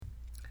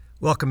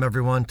Welcome,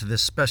 everyone, to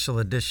this special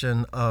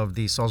edition of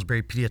the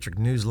Salisbury Pediatric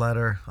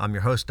Newsletter. I'm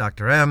your host,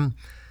 Dr. M,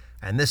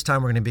 and this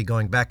time we're going to be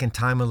going back in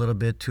time a little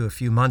bit to a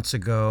few months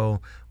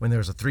ago when there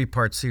was a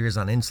three-part series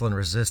on insulin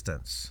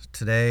resistance.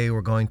 Today,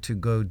 we're going to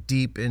go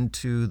deep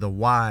into the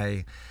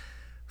why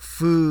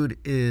food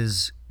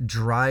is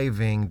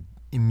driving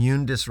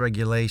immune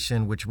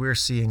dysregulation, which we're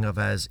seeing of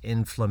as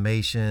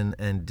inflammation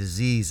and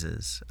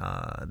diseases.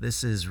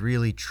 This is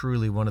really,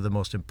 truly one of the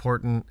most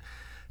important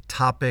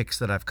topics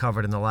that I've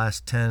covered in the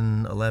last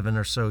 10, 11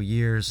 or so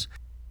years.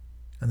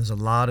 And there's a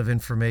lot of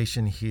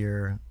information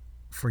here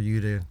for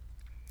you to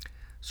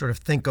sort of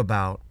think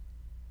about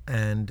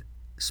and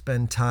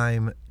spend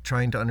time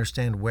trying to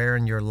understand where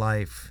in your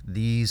life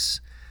these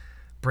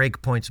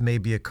breakpoints may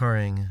be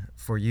occurring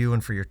for you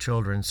and for your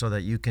children so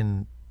that you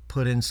can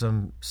put in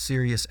some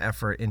serious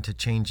effort into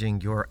changing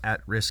your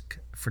at-risk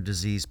for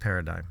disease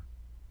paradigm.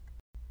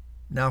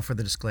 Now for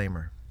the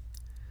disclaimer.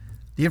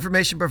 The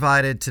information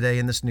provided today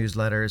in this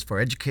newsletter is for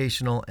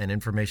educational and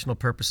informational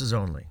purposes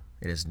only.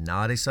 It is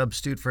not a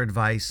substitute for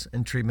advice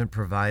and treatment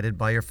provided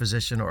by your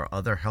physician or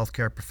other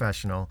healthcare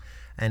professional,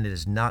 and it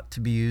is not to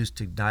be used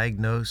to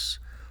diagnose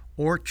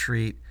or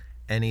treat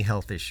any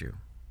health issue.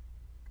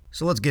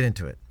 So let's get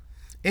into it.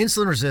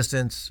 Insulin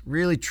resistance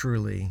really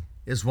truly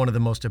is one of the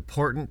most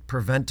important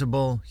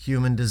preventable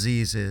human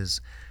diseases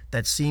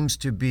that seems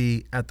to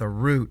be at the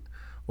root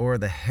or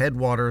the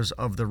headwaters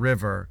of the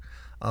river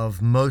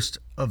of most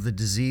of the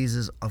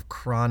diseases of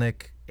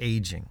chronic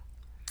aging.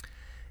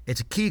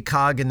 It's a key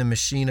cog in the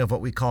machine of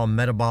what we call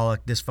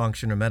metabolic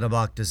dysfunction or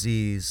metabolic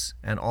disease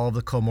and all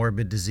the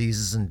comorbid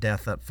diseases and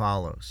death that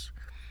follows.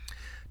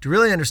 To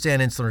really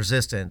understand insulin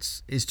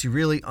resistance is to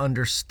really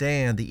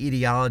understand the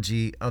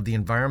etiology of the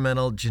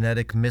environmental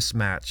genetic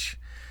mismatch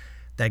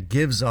that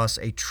gives us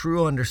a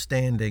true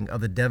understanding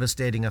of the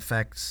devastating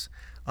effects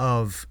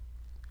of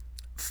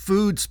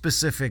food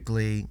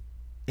specifically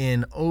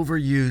in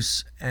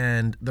overuse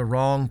and the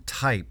wrong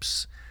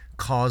types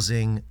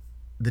causing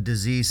the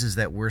diseases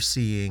that we're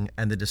seeing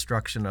and the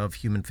destruction of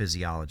human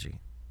physiology.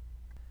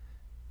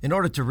 In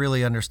order to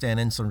really understand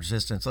insulin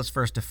resistance, let's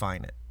first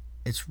define it.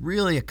 It's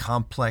really a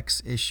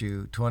complex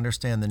issue to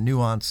understand the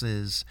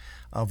nuances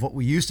of what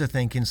we used to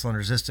think insulin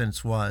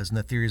resistance was in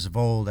the theories of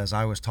old, as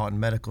I was taught in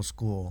medical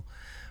school,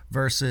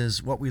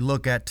 versus what we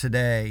look at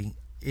today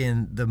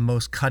in the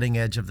most cutting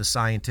edge of the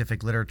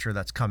scientific literature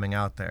that's coming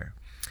out there.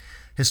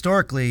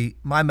 Historically,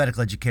 my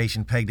medical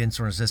education pegged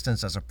insulin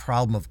resistance as a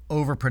problem of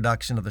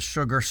overproduction of the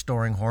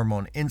sugar-storing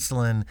hormone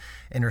insulin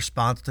in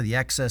response to the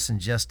excess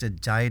ingested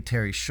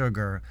dietary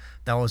sugar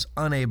that was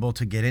unable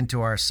to get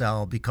into our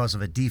cell because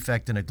of a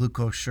defect in a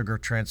glucose sugar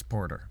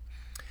transporter.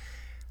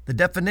 The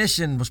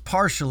definition was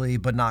partially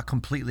but not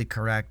completely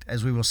correct,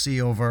 as we will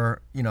see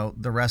over,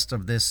 the rest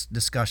of this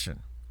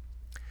discussion.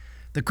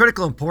 The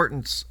critical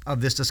importance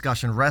of this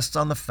discussion rests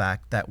on the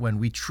fact that when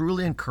we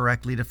truly and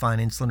correctly define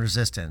insulin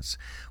resistance,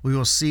 we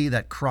will see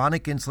that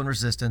chronic insulin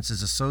resistance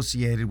is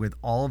associated with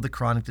all of the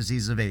chronic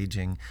diseases of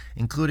aging,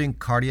 including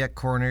cardiac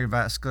coronary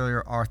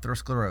vascular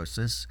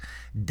atherosclerosis,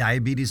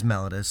 diabetes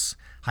mellitus,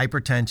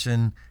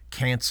 hypertension,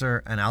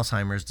 cancer, and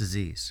Alzheimer's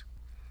disease.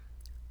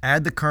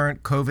 Add the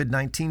current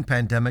COVID-19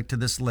 pandemic to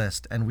this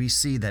list, and we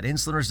see that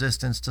insulin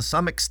resistance, to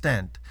some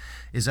extent,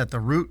 is at the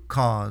root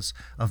cause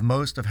of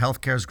most of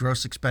healthcare's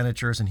gross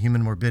expenditures and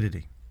human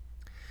morbidity.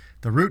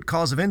 The root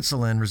cause of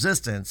insulin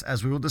resistance,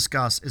 as we will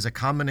discuss, is a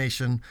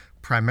combination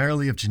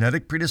primarily of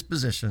genetic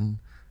predisposition,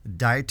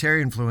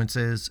 dietary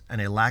influences,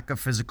 and a lack of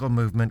physical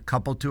movement,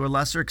 coupled to a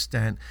lesser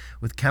extent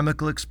with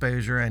chemical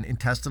exposure and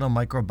intestinal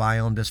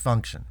microbiome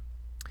dysfunction.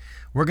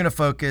 We're going to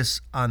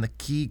focus on the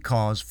key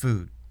cause,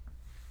 food.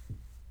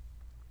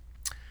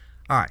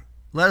 All right,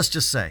 let us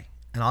just say,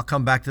 and I'll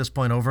come back to this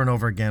point over and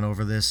over again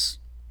over this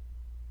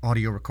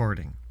audio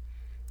recording.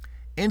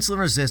 Insulin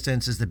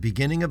resistance is the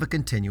beginning of a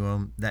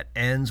continuum that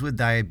ends with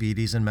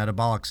diabetes and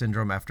metabolic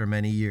syndrome after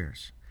many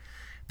years.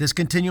 This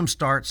continuum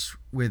starts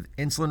with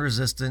insulin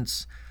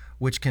resistance,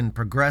 which can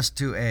progress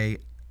to a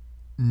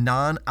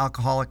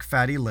non-alcoholic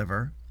fatty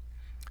liver,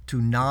 to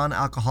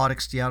non-alcoholic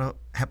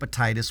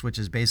steatohepatitis, which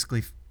is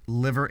basically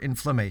liver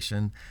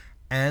inflammation,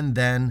 and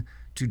then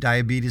to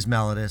diabetes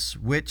mellitus,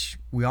 which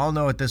we all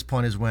know at this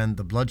point is when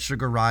the blood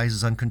sugar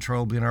rises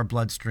uncontrollably in our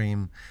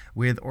bloodstream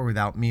with or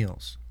without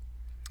meals.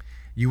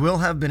 You will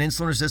have been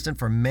insulin resistant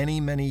for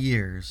many, many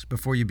years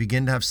before you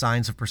begin to have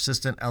signs of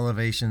persistent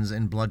elevations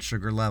in blood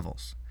sugar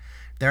levels.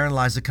 Therein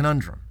lies the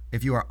conundrum.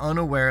 If you are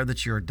unaware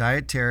that your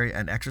dietary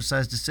and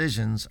exercise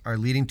decisions are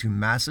leading to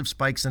massive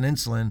spikes in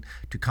insulin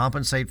to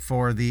compensate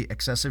for the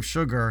excessive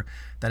sugar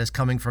that is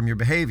coming from your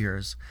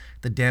behaviors,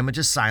 the damage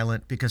is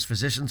silent because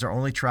physicians are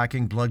only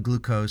tracking blood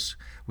glucose,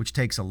 which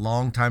takes a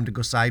long time to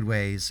go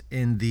sideways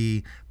in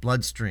the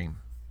bloodstream.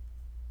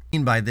 What I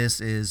mean by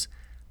this is,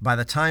 by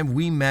the time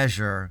we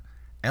measure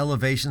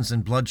elevations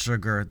in blood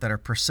sugar that are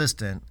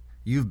persistent,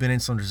 you've been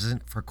insulin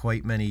resistant for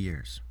quite many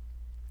years.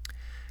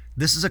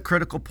 This is a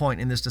critical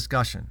point in this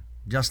discussion.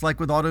 Just like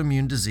with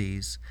autoimmune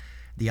disease,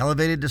 the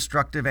elevated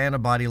destructive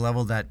antibody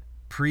level that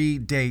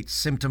predate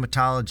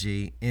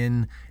symptomatology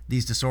in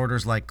these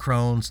disorders like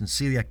Crohn's and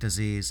celiac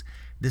disease.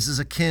 This is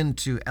akin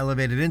to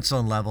elevated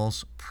insulin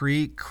levels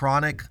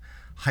pre-chronic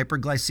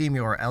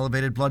hyperglycemia or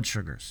elevated blood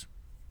sugars.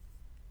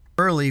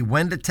 Early,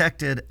 when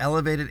detected,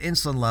 elevated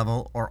insulin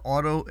level or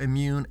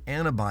autoimmune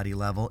antibody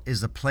level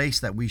is the place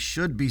that we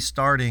should be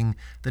starting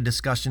the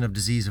discussion of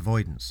disease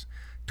avoidance.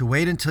 To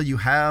wait until you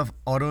have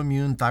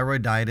autoimmune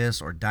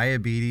thyroiditis or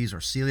diabetes or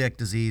celiac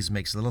disease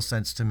makes little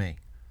sense to me.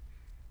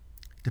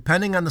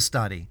 Depending on the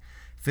study,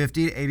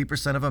 50 to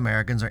 80% of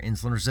Americans are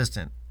insulin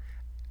resistant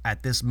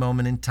at this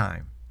moment in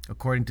time,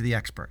 according to the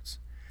experts.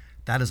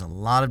 That is a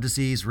lot of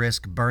disease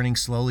risk burning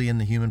slowly in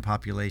the human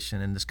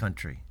population in this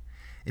country.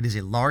 It is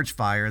a large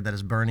fire that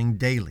is burning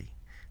daily.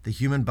 The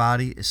human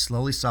body is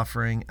slowly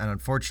suffering, and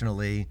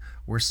unfortunately,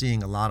 we're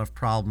seeing a lot of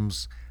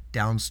problems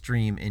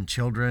downstream in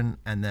children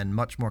and then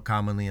much more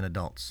commonly in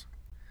adults.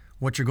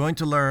 What you're going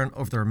to learn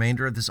over the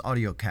remainder of this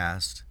audio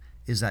cast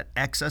is that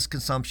excess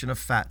consumption of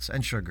fats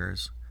and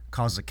sugars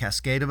causes a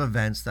cascade of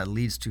events that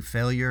leads to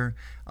failure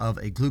of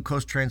a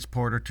glucose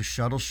transporter to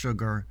shuttle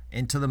sugar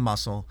into the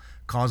muscle,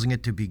 causing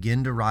it to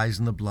begin to rise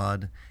in the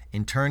blood,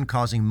 in turn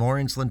causing more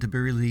insulin to be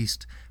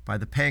released by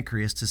the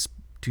pancreas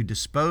to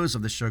dispose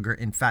of the sugar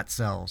in fat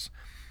cells,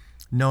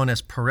 known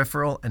as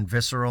peripheral and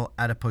visceral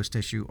adipose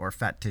tissue or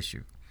fat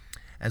tissue,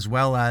 as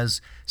well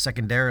as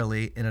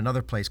secondarily in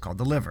another place called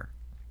the liver.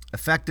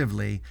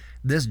 Effectively,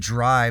 this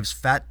drives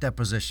fat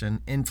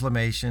deposition,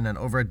 inflammation, and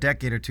over a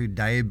decade or two,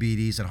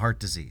 diabetes and heart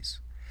disease.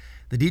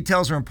 The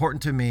details are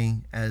important to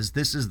me as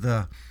this is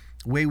the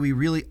way we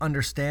really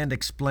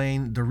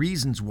explain the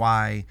reasons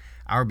why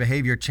our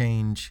behavior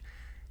change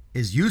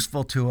is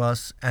useful to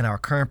us and our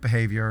current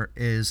behavior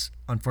is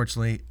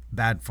unfortunately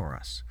bad for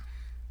us.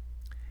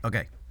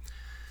 Okay.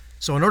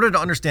 So in order to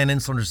understand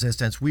insulin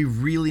resistance, we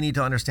really need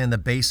to understand the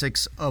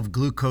basics of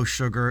glucose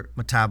sugar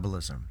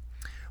metabolism.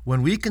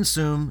 When we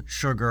consume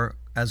sugar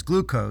as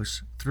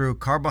glucose through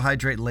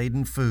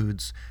carbohydrate-laden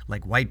foods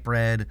like white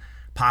bread,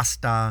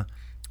 pasta,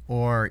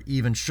 or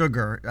even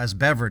sugar as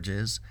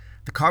beverages,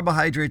 the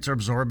carbohydrates are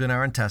absorbed in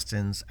our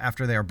intestines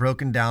after they are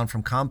broken down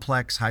from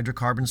complex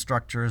hydrocarbon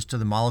structures to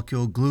the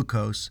molecule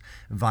glucose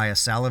via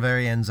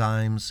salivary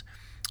enzymes,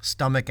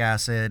 stomach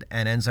acid,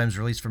 and enzymes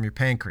released from your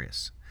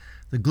pancreas.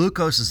 The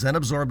glucose is then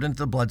absorbed into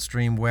the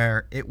bloodstream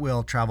where it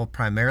will travel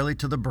primarily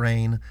to the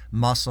brain,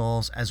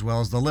 muscles, as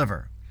well as the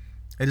liver.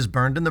 It is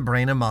burned in the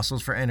brain and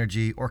muscles for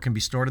energy or can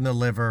be stored in the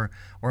liver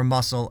or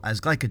muscle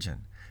as glycogen.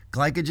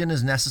 Glycogen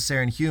is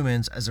necessary in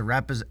humans as a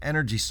rapid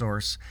energy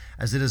source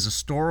as it is a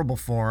storable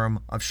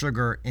form of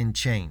sugar in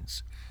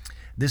chains.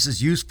 This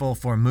is useful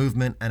for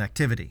movement and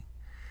activity.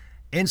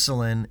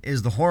 Insulin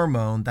is the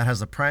hormone that has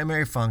the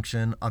primary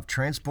function of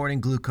transporting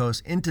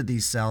glucose into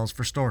these cells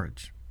for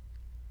storage.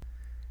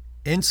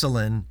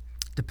 Insulin,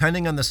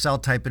 depending on the cell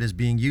type it is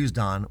being used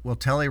on, will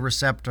tell a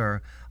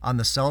receptor on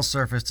the cell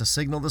surface to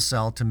signal the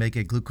cell to make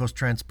a glucose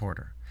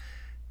transporter.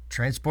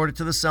 Transport it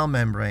to the cell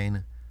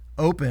membrane,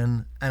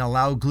 open, and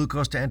allow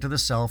glucose to enter the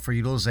cell for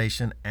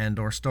utilization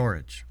and/or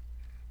storage.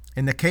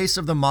 In the case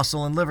of the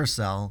muscle and liver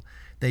cell,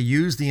 they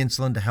use the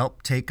insulin to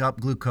help take up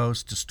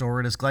glucose to store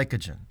it as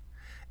glycogen.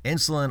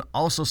 Insulin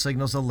also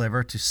signals the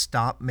liver to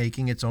stop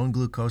making its own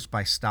glucose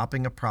by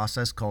stopping a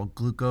process called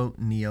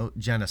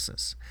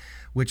gluconeogenesis,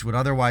 which would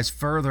otherwise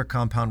further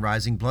compound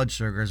rising blood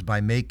sugars by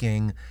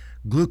making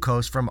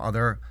glucose from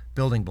other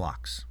building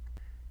blocks.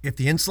 If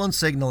the insulin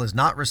signal is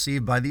not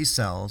received by these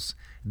cells,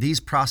 these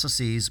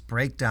processes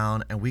break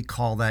down and we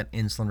call that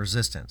insulin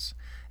resistance.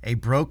 A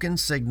broken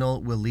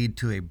signal will lead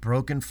to a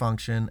broken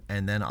function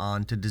and then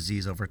on to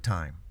disease over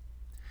time.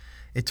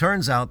 It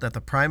turns out that the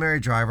primary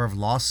driver of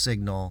lost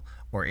signal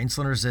or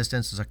insulin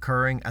resistance is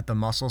occurring at the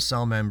muscle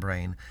cell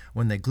membrane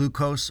when the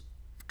glucose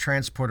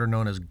transporter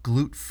known as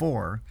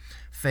GLUT4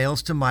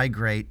 fails to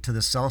migrate to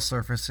the cell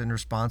surface in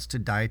response to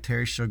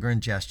dietary sugar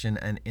ingestion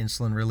and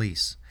insulin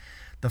release.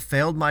 The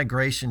failed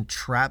migration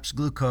traps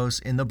glucose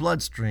in the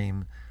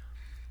bloodstream.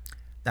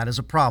 That is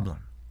a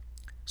problem.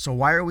 So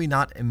why are we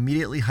not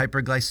immediately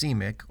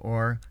hyperglycemic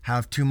or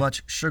have too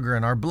much sugar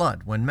in our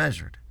blood when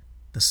measured?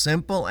 The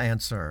simple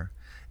answer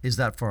is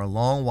that for a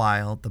long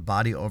while, the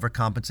body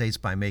overcompensates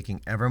by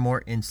making ever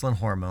more insulin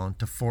hormone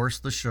to force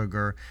the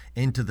sugar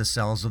into the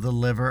cells of the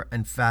liver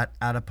and fat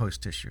adipose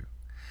tissue.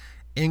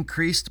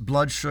 Increased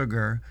blood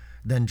sugar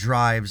then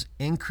drives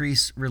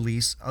increased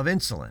release of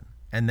insulin,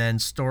 and then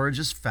storage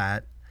as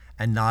fat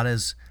and not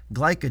as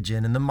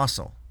glycogen in the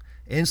muscle.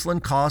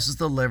 Insulin causes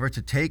the liver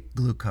to take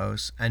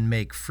glucose and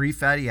make free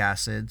fatty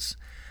acids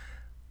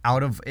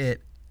out of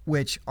it,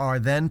 which are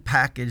then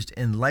packaged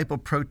in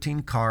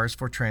lipoprotein cars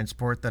for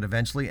transport that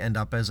eventually end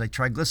up as a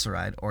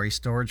triglyceride or a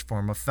storage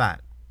form of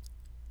fat.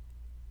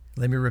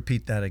 Let me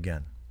repeat that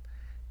again.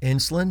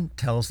 Insulin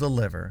tells the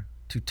liver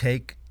to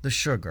take the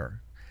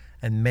sugar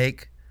and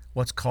make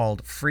what's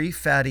called free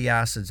fatty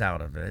acids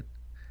out of it,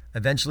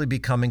 eventually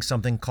becoming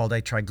something called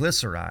a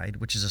triglyceride,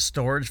 which is a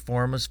storage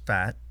form of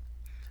fat,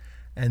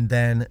 and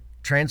then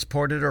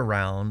transported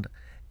around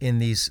in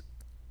these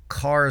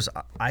cars.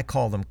 I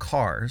call them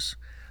cars,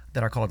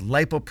 that are called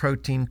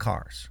lipoprotein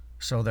cars.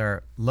 So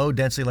they're low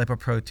density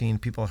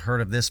lipoprotein. People have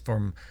heard of this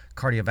from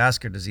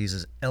cardiovascular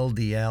diseases,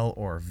 LDL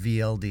or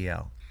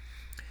VLDL.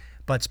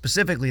 But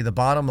specifically, the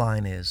bottom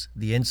line is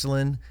the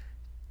insulin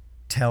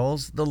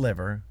tells the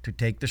liver to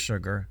take the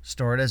sugar,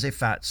 store it as a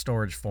fat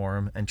storage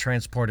form, and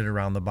transport it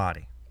around the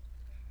body.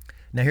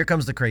 Now here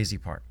comes the crazy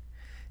part.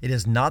 It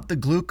is not the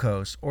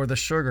glucose or the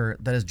sugar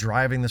that is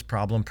driving this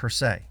problem per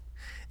se.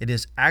 It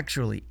is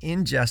actually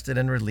ingested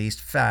and released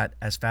fat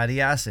as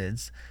fatty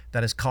acids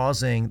that is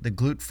causing the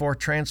GLUT4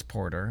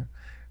 transporter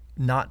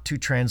not to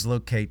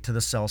translocate to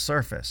the cell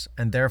surface,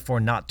 and therefore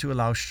not to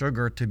allow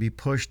sugar to be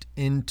pushed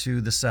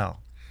into the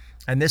cell.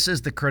 And this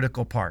is the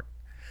critical part.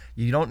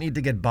 You don't need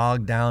to get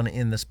bogged down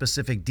in the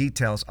specific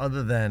details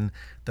other than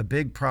the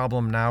big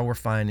problem now we're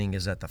finding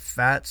is that the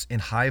fats in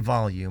high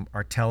volume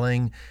are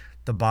telling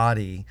the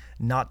body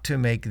not to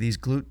make these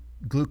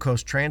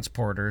glucose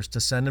transporters to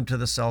send them to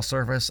the cell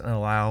surface and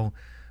allow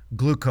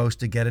glucose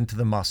to get into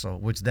the muscle,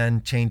 which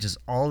then changes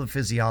all the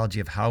physiology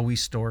of how we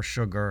store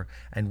sugar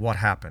and what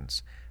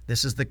happens.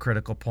 This is the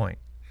critical point.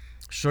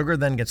 Sugar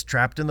then gets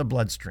trapped in the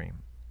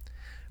bloodstream,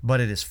 but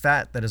it is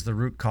fat that is the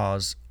root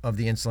cause of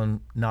the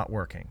insulin not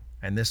working.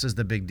 And this is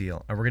the big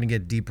deal. And we're going to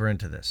get deeper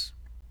into this.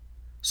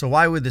 So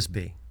why would this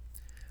be?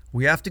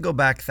 We have to go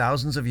back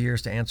thousands of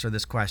years to answer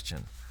this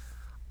question.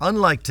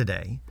 Unlike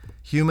today,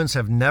 humans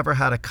have never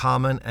had a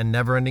common and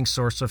never-ending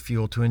source of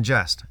fuel to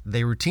ingest.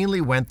 They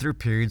routinely went through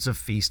periods of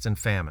feast and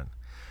famine.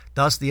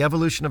 Thus, the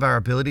evolution of our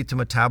ability to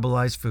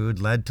metabolize food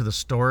led to the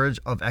storage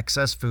of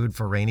excess food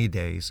for rainy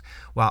days,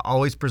 while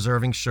always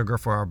preserving sugar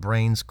for our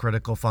brain's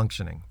critical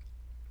functioning.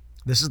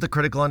 This is the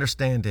critical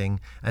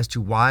understanding as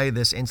to why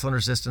this insulin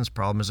resistance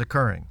problem is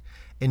occurring.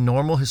 In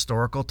normal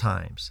historical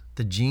times,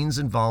 the genes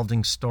involved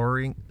in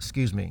storing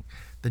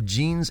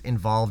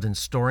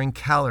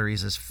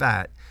calories as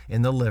fat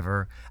in the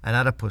liver and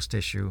adipose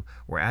tissue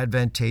were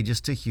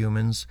advantageous to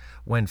humans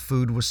when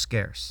food was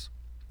scarce.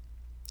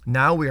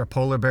 Now we are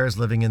polar bears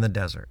living in the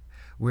desert.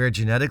 We are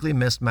genetically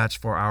mismatched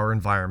for our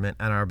environment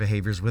and our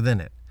behaviors within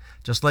it.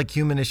 Just like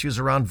human issues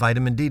around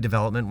vitamin D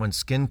development when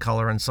skin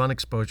color and sun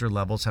exposure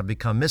levels have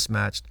become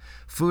mismatched,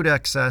 food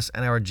excess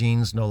and our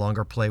genes no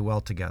longer play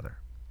well together.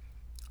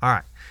 All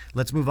right,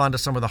 let's move on to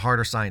some of the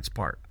harder science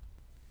part.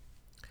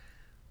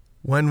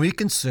 When we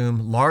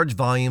consume large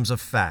volumes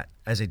of fat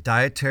as a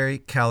dietary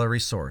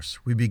calorie source,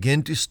 we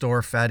begin to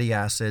store fatty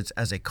acids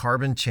as a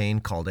carbon chain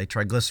called a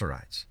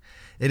triglycerides.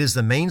 It is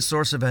the main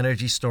source of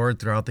energy stored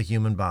throughout the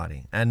human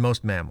body and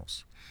most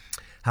mammals.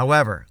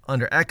 However,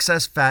 under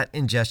excess fat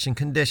ingestion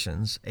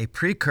conditions, a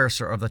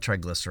precursor of the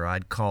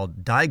triglyceride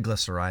called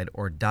diglyceride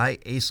or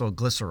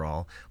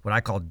diacylglycerol, what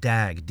I call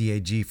DAG,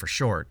 DAG for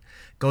short,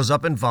 goes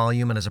up in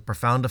volume and has a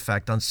profound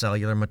effect on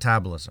cellular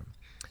metabolism.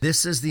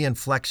 This is the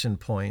inflection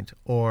point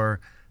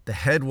or the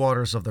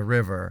headwaters of the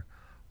river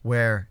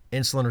where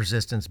insulin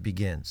resistance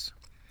begins.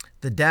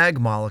 The DAG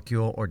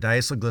molecule or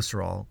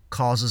diacylglycerol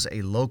causes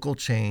a local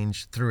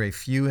change through a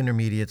few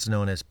intermediates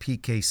known as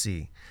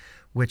PKC,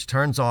 which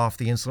turns off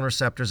the insulin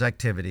receptor's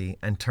activity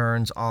and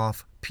turns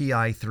off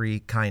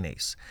PI3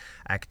 kinase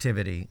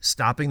activity,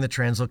 stopping the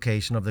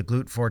translocation of the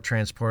GLUT4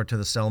 transporter to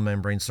the cell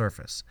membrane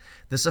surface.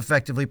 This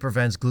effectively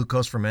prevents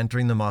glucose from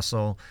entering the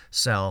muscle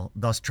cell,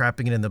 thus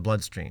trapping it in the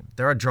bloodstream.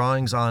 There are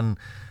drawings on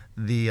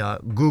the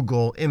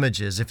Google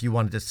images. If you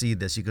wanted to see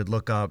this, you could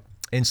look up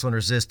insulin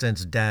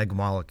resistance DAG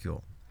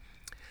molecule.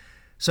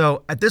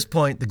 So at this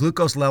point, the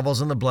glucose levels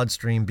in the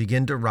bloodstream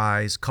begin to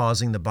rise,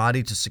 causing the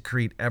body to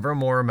secrete ever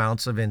more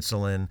amounts of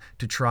insulin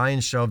to try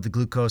and shove the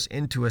glucose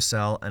into a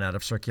cell and out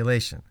of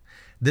circulation.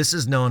 This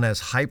is known as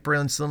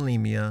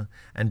hyperinsulinemia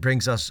and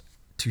brings us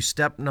to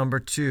step number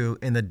 2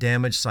 in the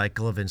damage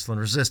cycle of insulin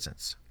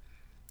resistance.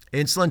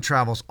 Insulin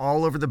travels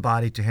all over the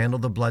body to handle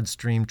the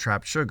bloodstream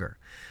trapped sugar.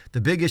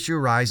 The big issue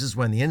arises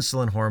when the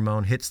insulin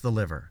hormone hits the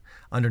liver.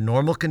 Under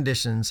normal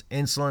conditions,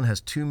 insulin has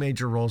 2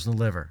 major roles in the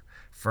liver.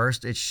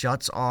 First, it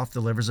shuts off the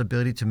liver's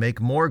ability to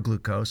make more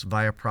glucose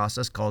via a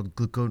process called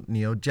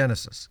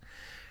gluconeogenesis.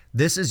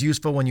 This is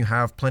useful when you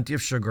have plenty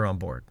of sugar on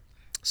board.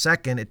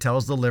 Second, it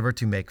tells the liver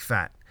to make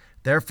fat.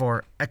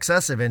 Therefore,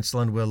 excessive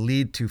insulin will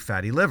lead to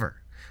fatty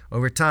liver.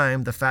 Over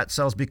time, the fat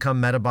cells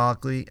become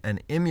metabolically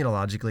and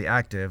immunologically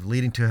active,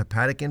 leading to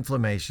hepatic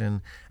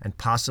inflammation and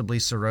possibly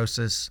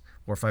cirrhosis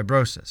or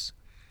fibrosis.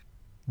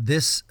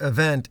 This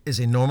event is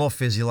a normal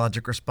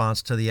physiologic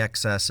response to the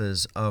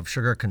excesses of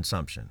sugar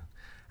consumption.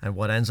 And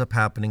what ends up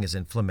happening is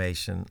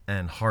inflammation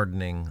and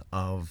hardening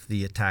of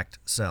the attacked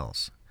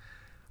cells.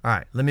 All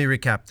right, let me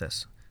recap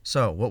this.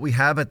 So what we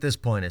have at this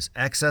point is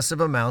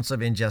excessive amounts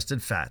of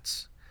ingested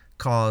fats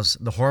cause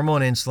the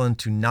hormone insulin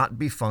to not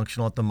be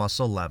functional at the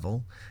muscle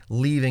level,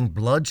 leaving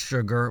blood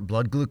sugar,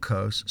 blood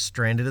glucose,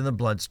 stranded in the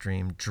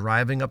bloodstream,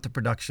 driving up the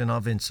production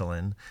of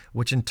insulin,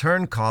 which in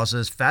turn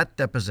causes fat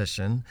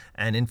deposition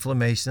and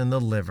inflammation in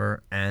the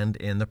liver and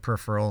in the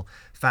peripheral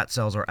fat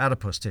cells or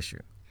adipose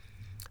tissue.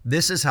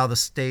 This is how the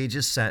stage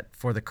is set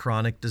for the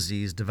chronic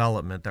disease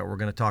development that we're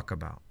going to talk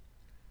about.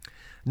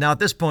 Now, at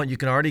this point, you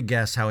can already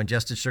guess how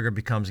ingested sugar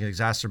becomes an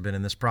exacerbant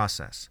in this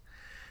process.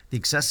 The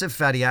excessive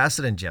fatty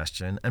acid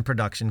ingestion and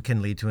production can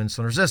lead to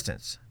insulin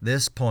resistance.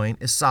 This point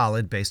is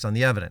solid based on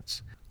the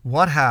evidence.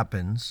 What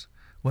happens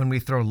when we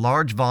throw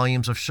large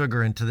volumes of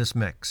sugar into this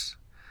mix?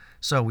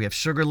 So we have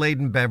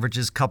sugar-laden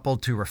beverages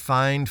coupled to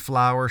refined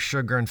flour,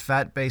 sugar, and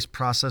fat-based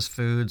processed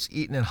foods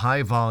eaten in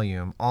high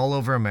volume all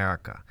over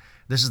America.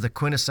 This is the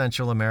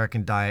quintessential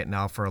American diet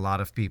now for a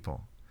lot of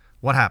people.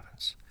 What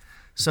happens?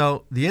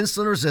 So the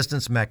insulin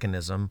resistance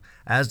mechanism,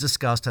 as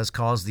discussed, has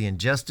caused the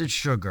ingested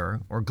sugar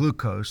or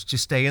glucose to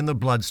stay in the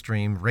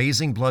bloodstream,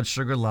 raising blood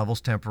sugar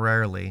levels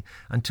temporarily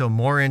until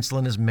more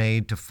insulin is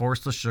made to force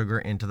the sugar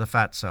into the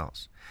fat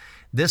cells.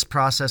 This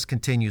process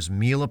continues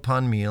meal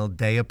upon meal,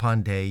 day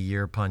upon day,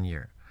 year upon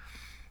year.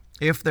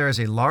 If there is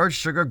a large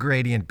sugar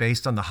gradient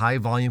based on the high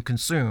volume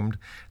consumed,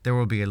 there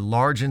will be a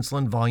large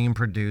insulin volume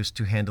produced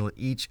to handle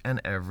each and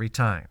every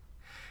time.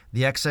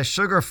 The excess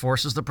sugar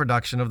forces the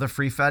production of the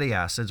free fatty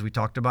acids we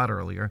talked about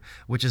earlier,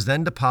 which is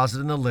then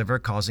deposited in the liver,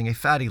 causing a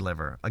fatty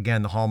liver,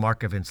 again, the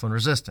hallmark of insulin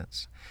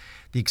resistance.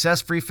 The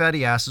excess free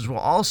fatty acids will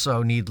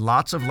also need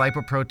lots of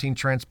lipoprotein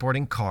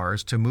transporting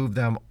cars to move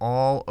them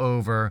all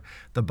over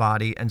the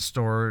body and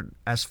stored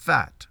as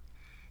fat.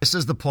 This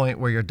is the point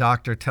where your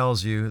doctor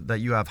tells you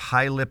that you have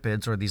high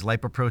lipids or these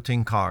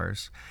lipoprotein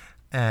cars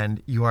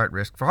and you are at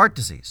risk for heart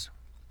disease.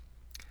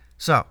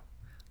 So,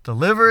 the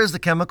liver is the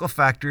chemical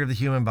factory of the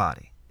human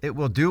body. It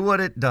will do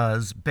what it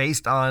does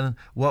based on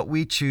what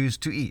we choose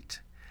to eat.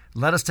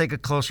 Let us take a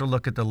closer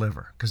look at the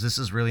liver because this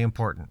is really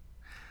important.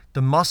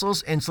 The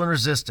muscle's insulin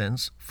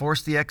resistance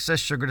forced the excess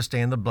sugar to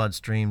stay in the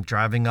bloodstream,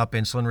 driving up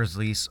insulin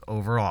release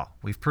overall.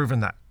 We've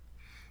proven that.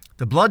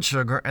 The blood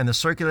sugar and the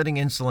circulating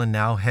insulin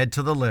now head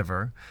to the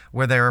liver,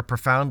 where they are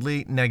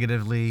profoundly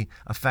negatively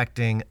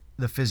affecting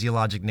the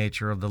physiologic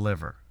nature of the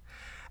liver.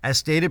 As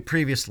stated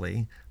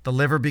previously, the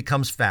liver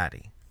becomes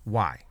fatty.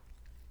 Why?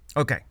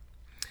 Okay.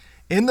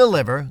 In the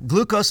liver,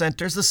 glucose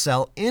enters the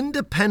cell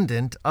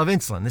independent of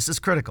insulin. This is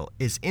critical.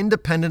 It's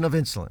independent of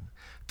insulin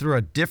through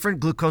a different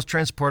glucose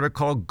transporter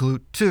called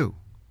GLUT2.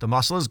 The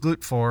muscle is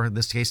GLUT4. In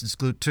this case, it's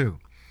GLUT2.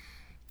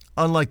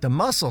 Unlike the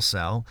muscle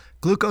cell,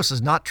 glucose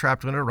is not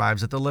trapped when it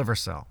arrives at the liver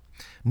cell.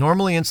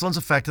 Normally, insulin's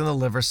effect in the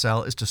liver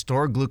cell is to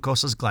store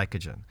glucose as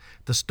glycogen,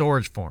 the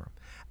storage form,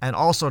 and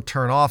also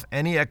turn off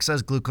any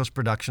excess glucose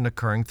production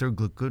occurring through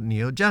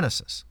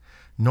gluconeogenesis.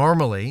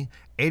 Normally,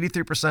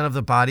 83% of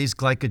the body's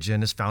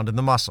glycogen is found in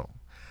the muscle.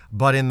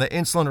 But in the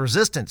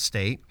insulin-resistant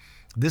state,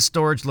 this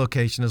storage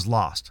location is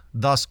lost.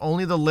 Thus,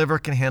 only the liver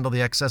can handle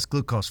the excess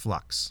glucose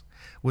flux.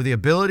 With the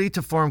ability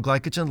to form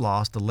glycogen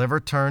lost, the liver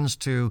turns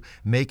to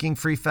making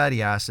free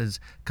fatty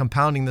acids.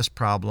 Compounding this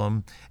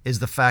problem is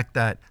the fact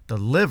that the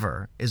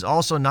liver is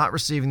also not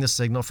receiving the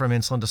signal from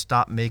insulin to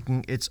stop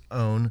making its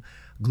own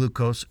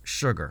glucose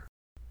sugar.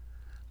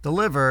 The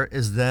liver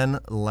is then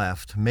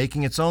left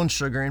making its own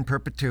sugar in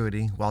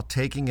perpetuity while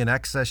taking in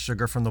excess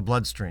sugar from the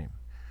bloodstream.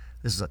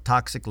 This is a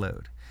toxic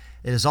load.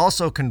 It is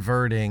also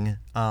converting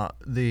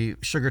the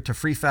sugar to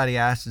free fatty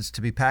acids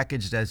to be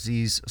packaged as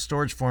these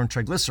storage form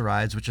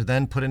triglycerides, which are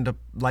then put into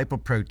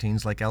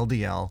lipoproteins like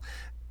LDL,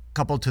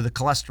 coupled to the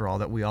cholesterol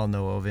that we all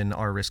know of in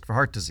our risk for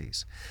heart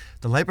disease.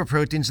 The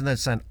lipoproteins are then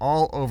sent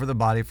all over the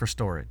body for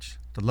storage.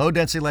 The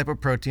low-density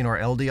lipoprotein, or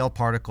LDL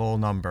particle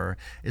number,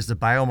 is the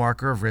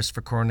biomarker of risk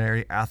for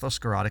coronary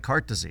atherosclerotic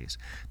heart disease.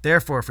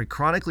 Therefore, if we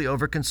chronically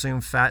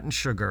overconsume fat and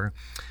sugar,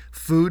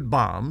 food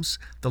bombs,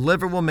 the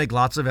liver will make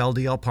lots of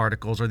LDL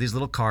particles, or these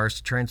little cars,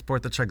 to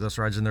transport the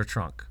triglycerides in their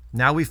trunk.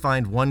 Now we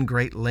find one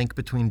great link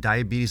between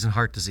diabetes and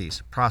heart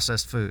disease: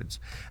 processed foods.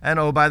 And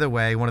oh, by the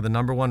way, one of the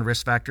number one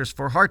risk factors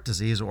for heart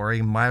disease, or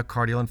a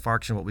myocardial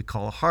infarction, what we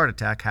call a heart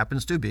attack,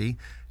 happens to be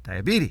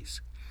diabetes.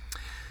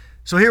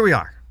 So here we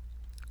are.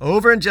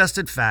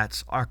 Over-ingested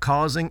fats are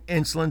causing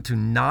insulin to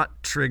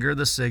not trigger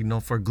the signal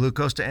for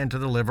glucose to enter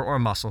the liver or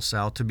muscle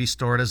cell to be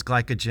stored as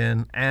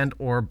glycogen and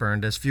or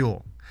burned as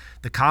fuel.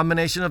 The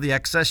combination of the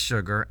excess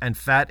sugar and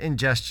fat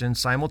ingestion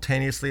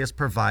simultaneously has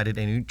provided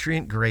a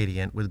nutrient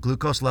gradient with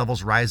glucose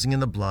levels rising in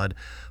the blood,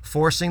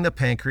 forcing the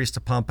pancreas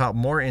to pump out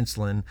more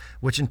insulin,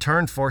 which in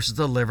turn forces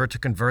the liver to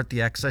convert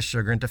the excess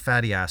sugar into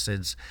fatty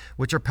acids,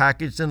 which are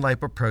packaged in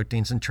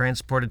lipoproteins and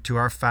transported to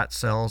our fat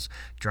cells,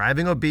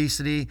 driving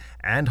obesity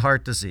and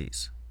heart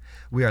disease.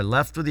 We are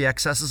left with the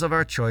excesses of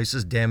our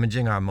choices,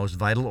 damaging our most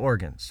vital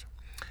organs.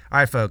 All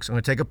right, folks, I'm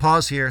going to take a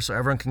pause here so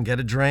everyone can get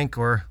a drink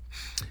or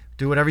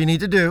do whatever you need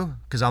to do,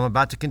 because I'm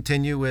about to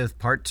continue with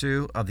part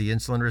 2 of the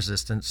insulin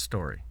resistance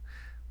story.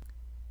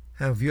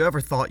 Have you ever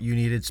thought you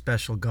needed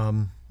special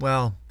gum?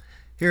 Well,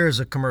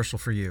 here's a commercial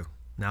for you.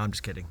 No, I'm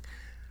just kidding.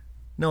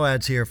 No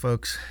ads here,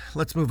 folks.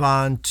 Let's move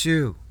on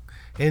to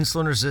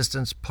insulin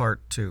resistance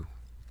part 2.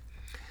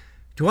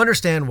 To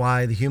understand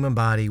why the human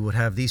body would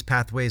have these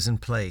pathways in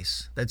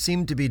place that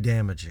seem to be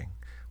damaging,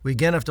 we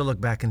again have to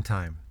look back in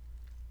time.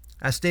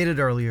 As stated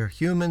earlier,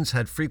 humans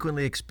had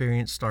frequently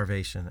experienced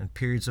starvation and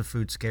periods of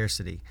food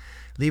scarcity,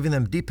 leaving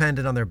them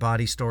dependent on their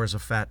body stores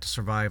of fat to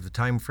survive the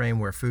time frame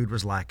where food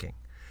was lacking.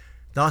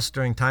 Thus,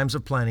 during times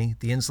of plenty,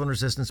 the insulin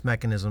resistance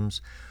mechanisms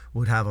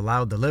would have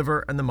allowed the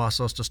liver and the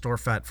muscles to store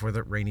fat for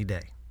the rainy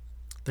day.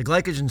 The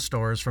glycogen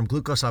stores from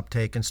glucose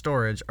uptake and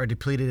storage are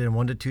depleted in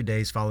 1 to 2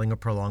 days following a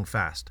prolonged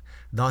fast.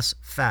 Thus,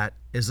 fat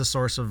is the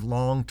source of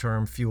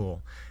long-term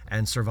fuel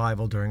and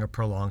survival during a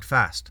prolonged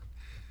fast.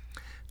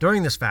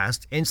 During this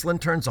fast,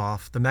 insulin turns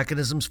off, the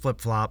mechanisms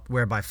flip-flop,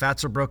 whereby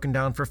fats are broken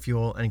down for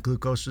fuel and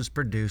glucose is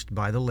produced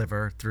by the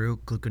liver through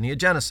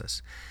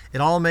gluconeogenesis.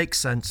 It all makes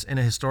sense in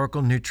a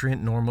historical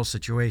nutrient normal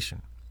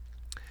situation.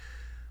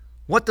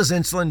 What does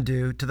insulin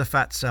do to the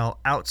fat cell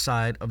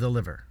outside of the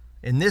liver?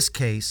 In this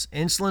case,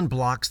 insulin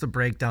blocks the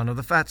breakdown of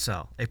the fat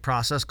cell, a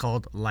process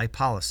called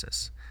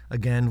lipolysis.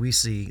 Again, we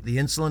see the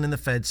insulin in the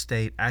fed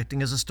state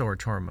acting as a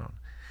storage hormone.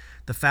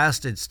 The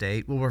fasted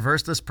state will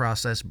reverse this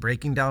process,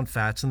 breaking down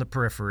fats in the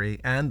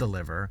periphery and the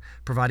liver,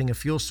 providing a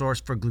fuel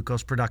source for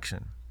glucose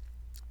production.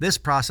 This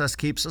process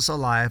keeps us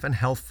alive and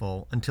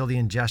healthful until the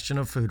ingestion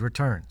of food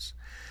returns.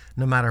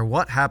 No matter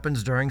what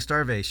happens during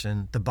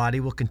starvation, the body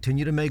will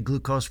continue to make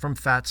glucose from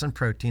fats and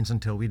proteins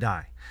until we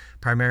die,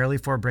 primarily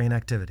for brain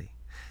activity.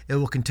 It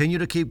will continue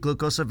to keep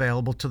glucose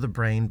available to the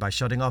brain by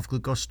shutting off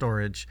glucose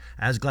storage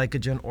as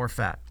glycogen or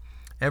fat.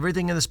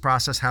 Everything in this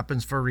process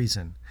happens for a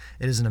reason.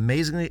 It is an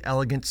amazingly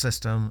elegant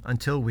system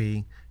until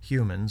we,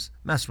 humans,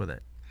 mess with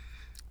it.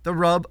 The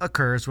rub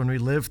occurs when we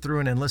live through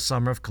an endless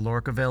summer of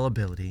caloric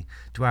availability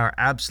to our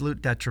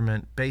absolute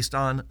detriment based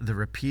on the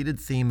repeated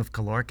theme of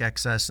caloric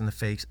excess in the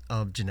face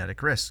of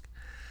genetic risk,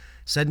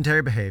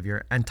 sedentary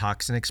behavior, and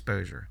toxin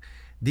exposure.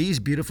 These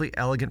beautifully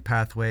elegant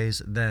pathways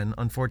then,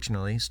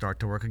 unfortunately, start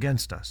to work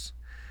against us.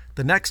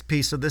 The next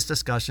piece of this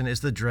discussion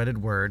is the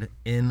dreaded word,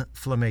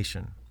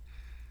 inflammation.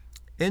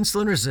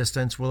 Insulin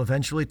resistance will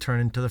eventually turn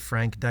into the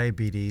frank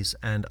diabetes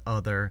and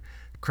other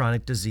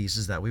chronic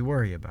diseases that we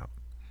worry about.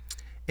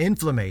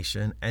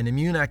 Inflammation and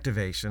immune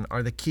activation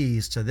are the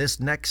keys to this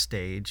next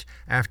stage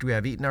after we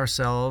have eaten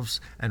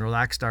ourselves and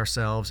relaxed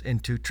ourselves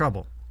into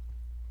trouble.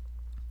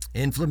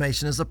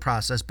 Inflammation is the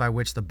process by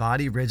which the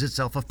body rids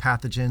itself of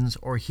pathogens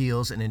or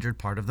heals an injured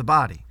part of the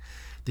body.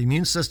 The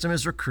immune system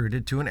is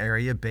recruited to an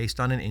area based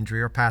on an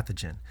injury or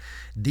pathogen.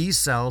 These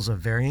cells of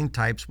varying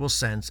types will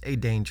sense a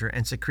danger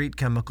and secrete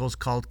chemicals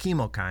called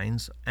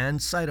chemokines and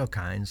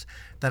cytokines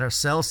that are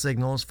cell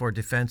signals for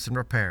defense and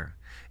repair.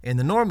 In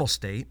the normal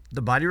state,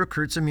 the body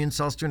recruits immune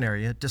cells to an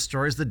area,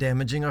 destroys the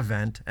damaging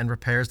event, and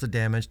repairs the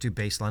damage to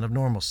baseline of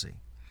normalcy.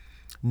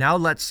 Now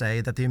let's say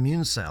that the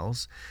immune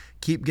cells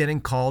keep getting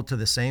called to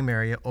the same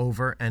area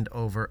over and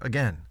over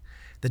again.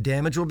 The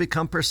damage will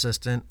become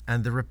persistent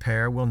and the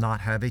repair will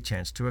not have a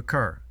chance to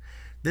occur.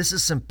 This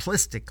is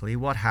simplistically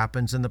what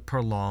happens in the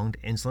prolonged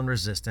insulin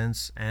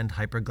resistance and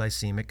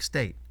hyperglycemic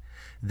state.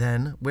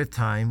 Then, with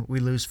time, we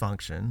lose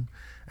function,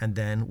 and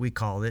then we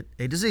call it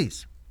a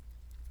disease.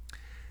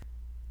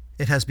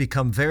 It has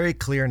become very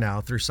clear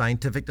now through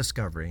scientific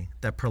discovery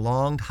that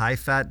prolonged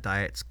high-fat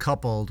diets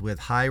coupled with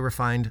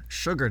high-refined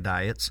sugar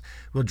diets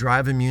will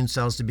drive immune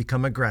cells to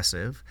become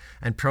aggressive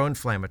and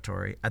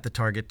pro-inflammatory at the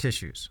target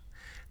tissues.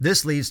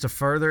 This leads to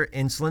further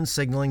insulin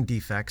signaling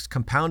defects,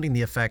 compounding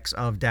the effects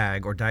of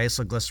DAG or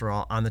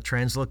diacylglycerol on the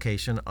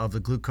translocation of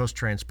the glucose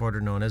transporter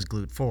known as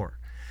GLUT4.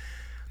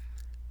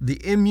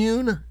 The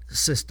immune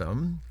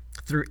system,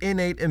 through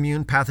innate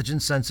immune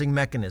pathogen sensing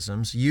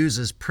mechanisms,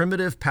 uses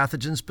primitive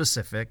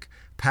pathogen-specific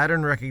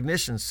pattern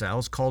recognition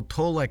cells called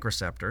toll-like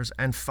receptors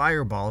and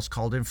fireballs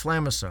called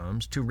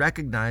inflammasomes to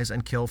recognize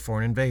and kill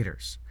foreign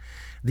invaders.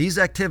 These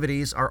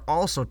activities are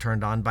also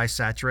turned on by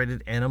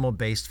saturated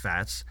animal-based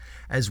fats,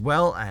 as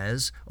well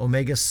as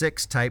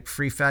omega-6 type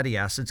free fatty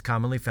acids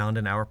commonly found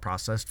in our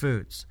processed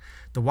foods.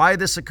 The why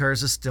this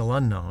occurs is still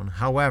unknown.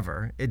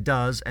 However, it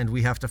does, and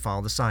we have to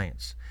follow the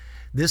science.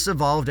 This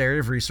evolved area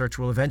of research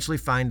will eventually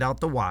find out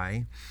the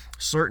why.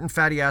 Certain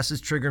fatty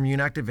acids trigger immune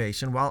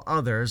activation, while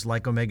others,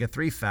 like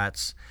omega-3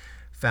 fats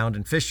found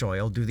in fish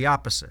oil, do the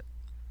opposite.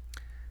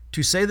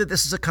 To say that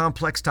this is a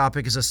complex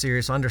topic is a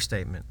serious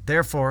understatement.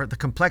 Therefore, the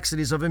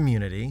complexities of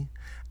immunity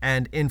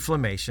and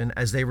inflammation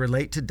as they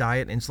relate to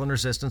diet and insulin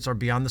resistance are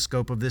beyond the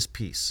scope of this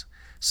piece.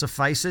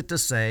 Suffice it to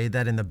say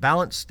that in the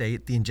balanced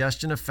state, the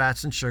ingestion of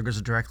fats and sugars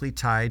are directly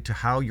tied to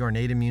how your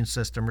innate immune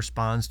system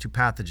responds to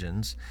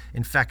pathogens,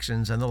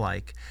 infections, and the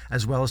like,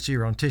 as well as to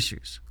your own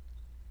tissues.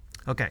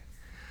 Okay,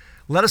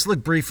 let us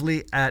look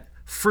briefly at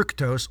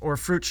fructose or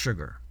fruit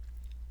sugar.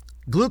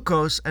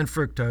 Glucose and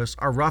fructose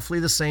are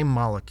roughly the same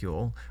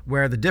molecule,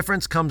 where the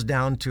difference comes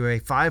down to a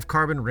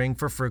 5-carbon ring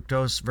for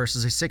fructose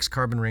versus a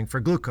 6-carbon ring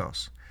for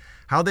glucose.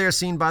 How they are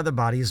seen by the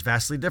body is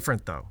vastly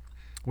different, though.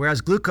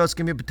 Whereas glucose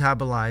can be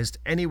metabolized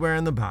anywhere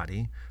in the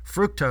body,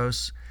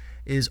 fructose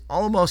is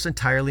almost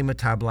entirely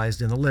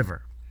metabolized in the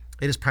liver.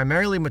 It is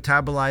primarily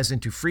metabolized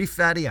into free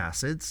fatty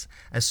acids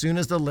as soon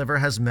as the liver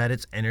has met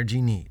its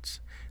energy needs.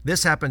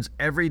 This happens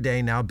every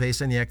day now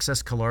based on the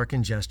excess caloric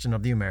ingestion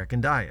of the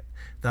American diet.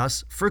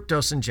 Thus,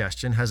 fructose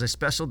ingestion has a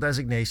special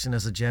designation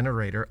as a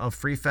generator of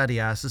free fatty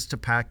acids to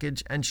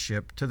package and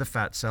ship to the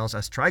fat cells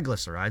as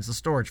triglycerides, the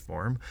storage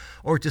form,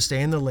 or to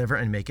stay in the liver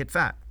and make it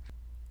fat.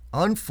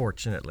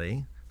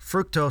 Unfortunately,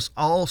 fructose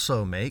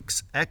also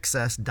makes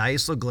excess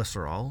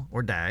diacylglycerol,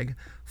 or DAG,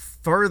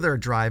 further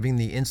driving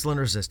the insulin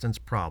resistance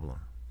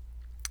problem.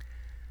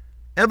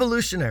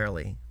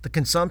 Evolutionarily, the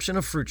consumption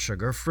of fruit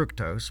sugar,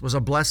 fructose, was a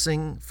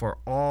blessing for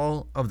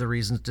all of the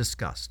reasons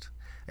discussed.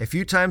 A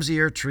few times a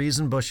year, trees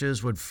and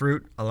bushes would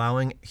fruit,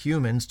 allowing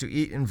humans to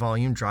eat in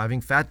volume, driving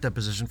fat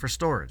deposition for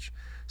storage,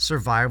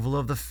 survival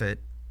of the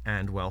fit,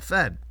 and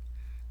well-fed.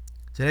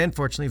 Today,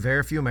 unfortunately,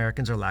 very few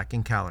Americans are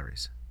lacking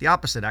calories. The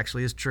opposite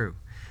actually is true.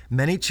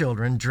 Many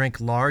children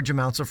drink large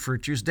amounts of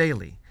fruit juice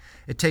daily.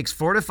 It takes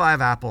 4 to 5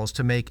 apples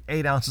to make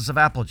 8 ounces of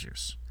apple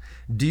juice.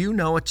 Do you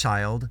know a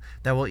child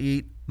that will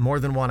eat more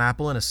than 1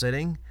 apple in a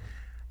sitting?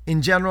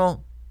 In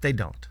general, they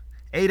don't.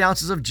 8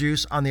 ounces of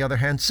juice, on the other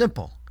hand,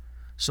 simple.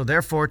 So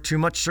therefore, too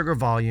much sugar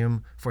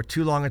volume for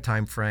too long a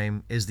time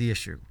frame is the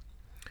issue.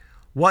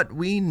 What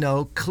we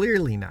know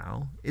clearly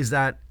now is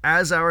that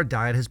as our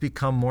diet has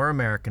become more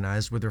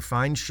Americanized with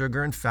refined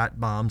sugar and fat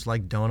bombs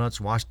like donuts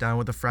washed down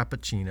with a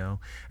frappuccino,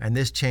 and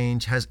this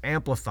change has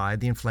amplified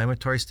the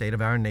inflammatory state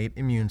of our innate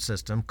immune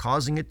system,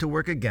 causing it to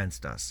work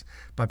against us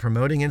by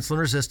promoting insulin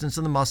resistance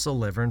in the muscle,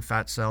 liver, and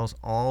fat cells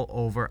all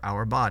over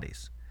our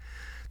bodies.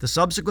 The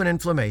subsequent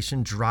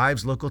inflammation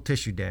drives local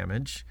tissue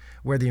damage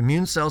where the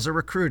immune cells are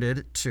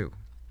recruited to.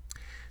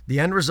 The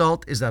end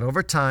result is that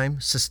over time,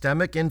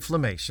 systemic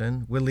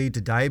inflammation will lead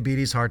to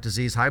diabetes, heart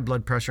disease, high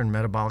blood pressure, and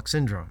metabolic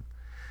syndrome.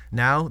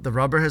 Now, the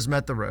rubber has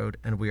met the road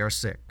and we are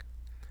sick.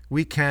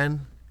 We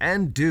can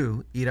and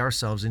do eat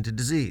ourselves into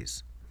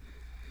disease.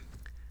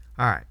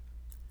 All right.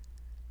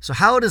 So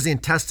how does the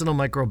intestinal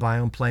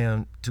microbiome play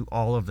into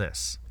all of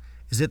this?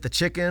 Is it the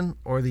chicken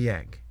or the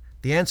egg?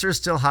 The answer is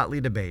still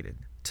hotly debated.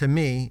 To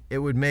me, it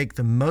would make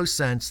the most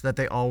sense that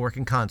they all work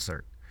in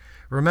concert.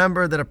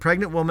 Remember that a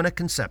pregnant woman at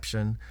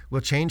conception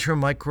will change her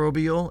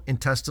microbial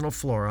intestinal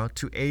flora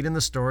to aid in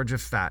the storage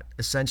of fat,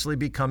 essentially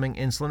becoming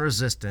insulin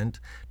resistant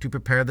to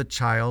prepare the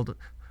child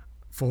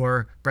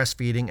for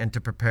breastfeeding and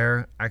to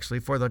prepare actually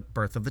for the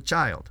birth of the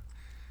child.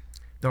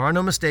 There are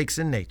no mistakes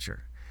in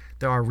nature.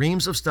 There are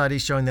reams of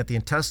studies showing that the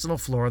intestinal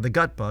flora, the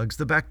gut bugs,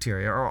 the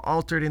bacteria, are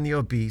altered in the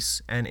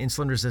obese and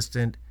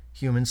insulin-resistant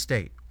human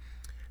state.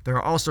 There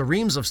are also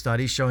reams of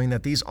studies showing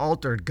that these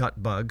altered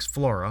gut bugs,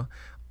 flora,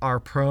 are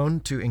prone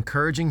to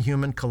encouraging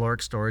human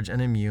caloric storage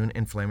and immune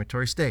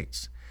inflammatory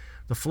states.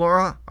 The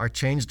flora are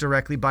changed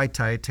directly by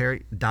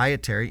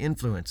dietary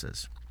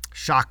influences.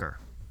 Shocker.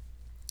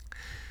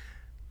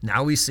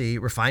 Now we see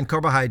refined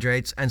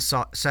carbohydrates and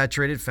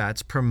saturated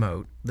fats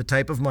promote the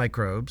type of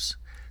microbes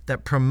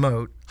that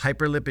promote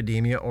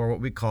hyperlipidemia, or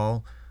what we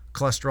call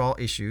cholesterol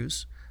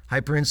issues,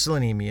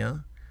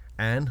 hyperinsulinemia,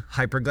 and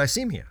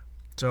hyperglycemia.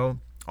 So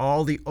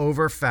all the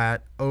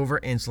over-fat,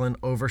 over-insulin,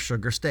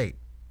 over-sugar state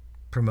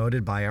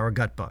promoted by our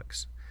gut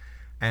bugs.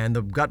 And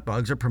the gut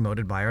bugs are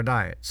promoted by our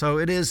diet. So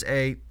it is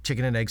a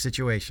chicken and egg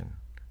situation.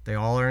 They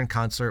all are in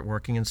concert,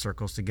 working in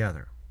circles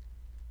together.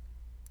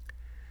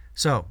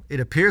 So it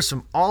appears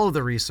from all of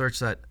the research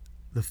that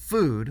the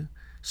food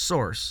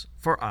source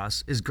for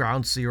us is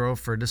ground zero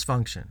for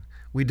dysfunction.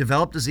 We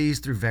develop disease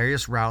through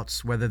various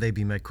routes, whether they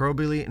be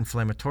microbially,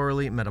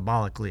 inflammatorily,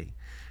 metabolically.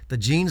 The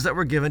genes that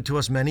were given to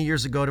us many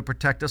years ago to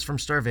protect us from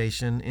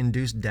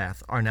starvation-induced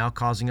death are now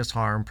causing us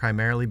harm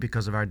primarily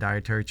because of our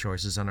dietary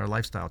choices and our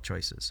lifestyle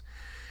choices.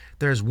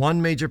 There is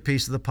one major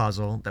piece of the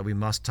puzzle that we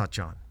must touch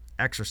on: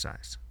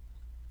 exercise.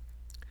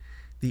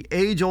 The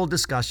age-old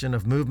discussion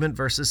of movement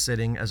versus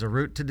sitting as a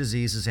route to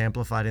disease is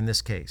amplified in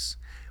this case.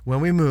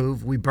 When we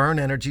move, we burn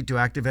energy to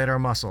activate our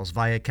muscles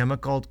via a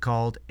chemical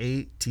called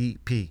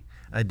ATP.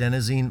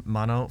 Adenosine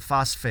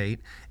monophosphate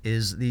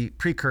is the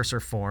precursor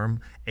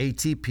form.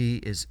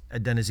 ATP is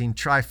adenosine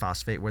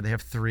triphosphate, where they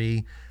have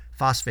 3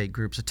 phosphate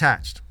groups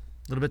attached. A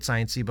little bit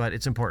sciencey, but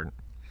it's important.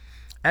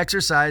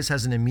 Exercise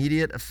has an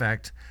immediate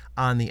effect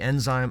on the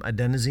enzyme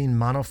adenosine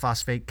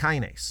monophosphate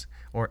kinase,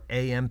 or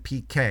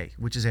AMPK,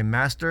 which is a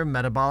master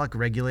metabolic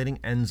regulating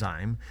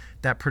enzyme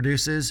that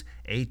produces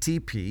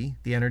ATP,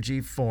 the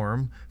energy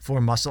form for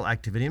muscle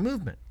activity and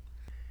movement.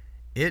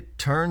 It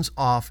turns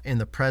off in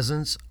the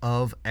presence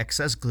of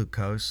excess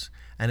glucose,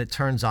 and it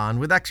turns on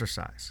with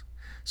exercise.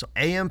 So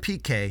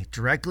AMPK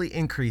directly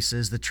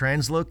increases the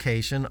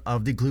translocation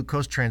of the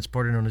glucose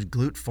transporter known as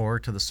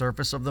GLUT4 to the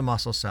surface of the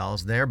muscle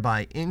cells,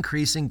 thereby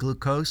increasing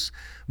glucose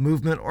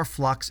movement or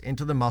flux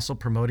into the muscle,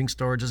 promoting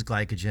storage as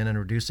glycogen and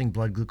reducing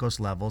blood glucose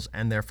levels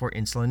and therefore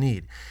insulin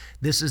need.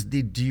 This is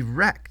the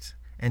direct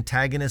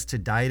antagonist to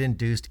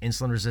diet-induced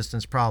insulin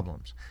resistance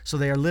problems. So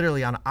they are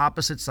literally on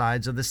opposite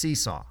sides of the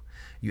seesaw.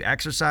 You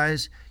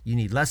exercise, you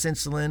need less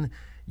insulin.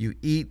 You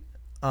eat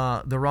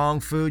the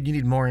wrong food, you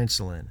need more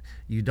insulin.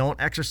 You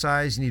don't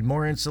exercise, you need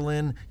more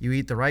insulin. You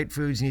eat the right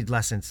foods, you need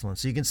less insulin.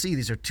 So you can see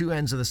these are 2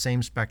 ends of the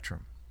same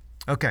spectrum.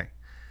 Okay,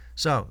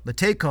 so the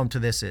take home to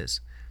this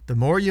is, the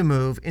more you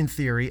move in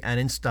theory and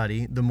in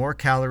study, the more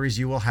calories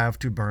you will have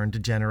to burn to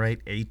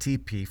generate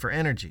ATP for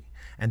energy.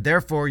 And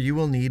therefore, you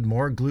will need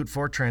more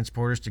GLUT4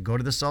 transporters to go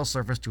to the cell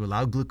surface to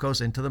allow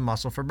glucose into the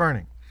muscle for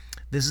burning.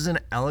 This is an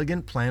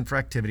elegant plan for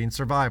activity and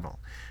survival.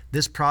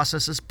 This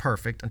process is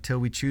perfect until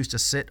we choose to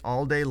sit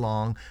all day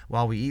long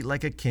while we eat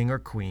like a king or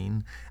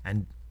queen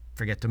and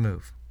forget to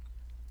move.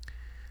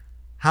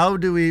 How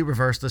do we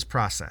reverse this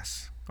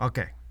process?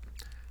 Okay.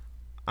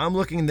 I'm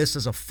looking at this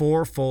as a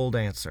four-fold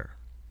answer.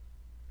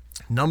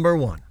 Number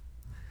one,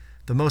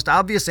 the most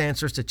obvious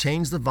answer is to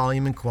change the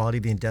volume and quality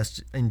of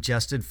the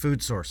ingested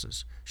food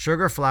sources.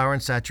 Sugar, flour,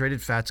 and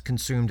saturated fats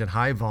consumed in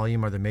high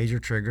volume are the major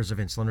triggers of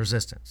insulin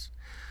resistance.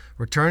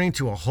 Returning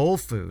to a whole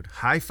food,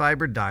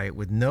 high-fiber diet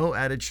with no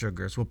added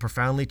sugars will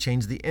profoundly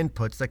change the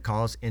inputs that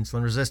cause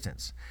insulin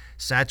resistance.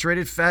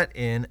 Saturated fat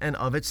in and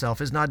of itself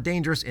is not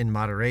dangerous in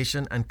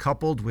moderation and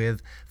coupled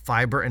with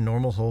fiber and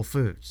normal whole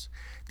foods.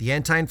 The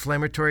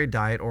anti-inflammatory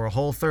diet or a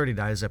Whole30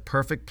 diet is a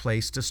perfect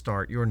place to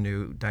start your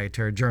new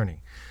dietary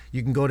journey.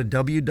 You can go to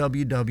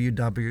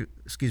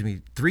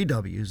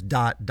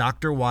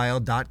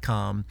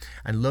www.drweil.com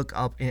and look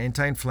up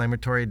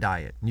anti-inflammatory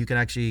diet. You can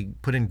actually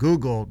put in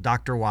Google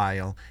Dr.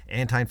 Weil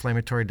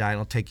anti-inflammatory diet.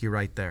 It'll take you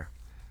right there.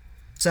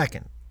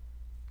 Second,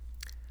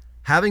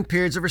 having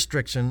periods of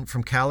restriction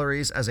from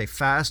calories as a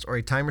fast or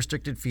a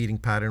time-restricted feeding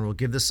pattern will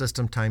give the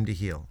system time to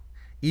heal.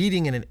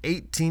 Eating in an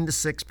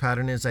 18-6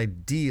 pattern is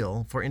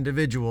ideal for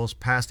individuals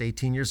past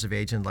 18 years of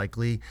age and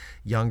likely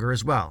younger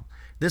as well.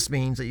 This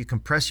means that you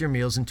compress your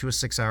meals into a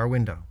 6-hour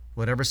window,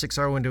 whatever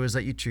 6-hour window is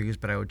that you choose,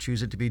 but I would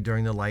choose it to be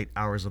during the light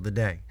hours of the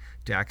day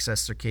to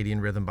access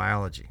circadian rhythm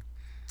biology.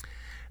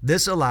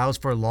 This allows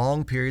for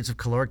long periods of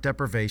caloric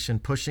deprivation,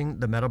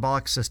 pushing the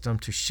metabolic system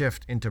to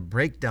shift into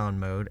breakdown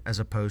mode as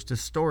opposed to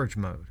storage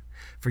mode.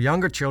 For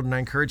younger children, I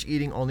encourage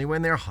eating only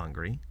when they're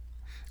hungry.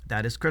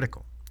 That is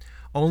critical.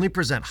 Only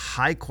present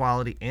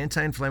high-quality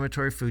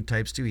anti-inflammatory food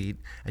types to eat,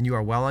 and you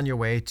are well on your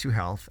way to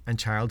health and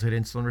childhood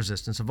insulin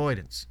resistance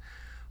avoidance.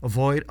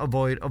 Avoid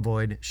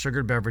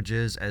sugared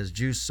beverages as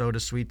juice, soda,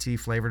 sweet tea,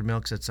 flavored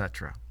milks,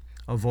 etc.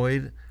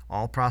 Avoid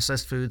all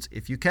processed foods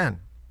if you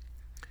can.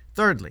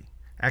 Thirdly,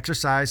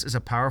 exercise is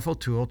a powerful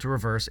tool to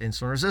reverse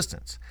insulin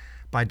resistance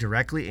by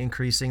directly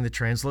increasing the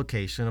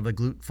translocation of the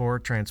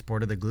GLUT4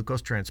 transporter, the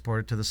glucose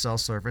transporter, to the cell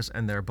surface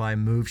and thereby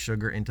move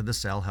sugar into the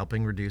cell,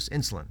 helping reduce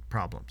insulin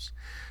problems.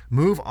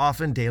 Move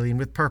often, daily, and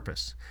with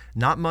purpose.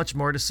 Not much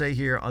more to say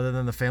here other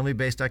than the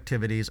family-based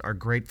activities are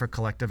great for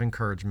collective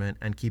encouragement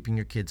and keeping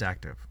your kids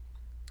active.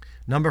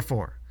 Number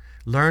 4,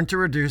 learn to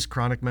reduce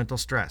chronic mental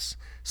stress.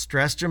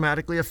 Stress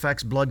dramatically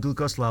affects blood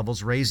glucose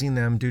levels, raising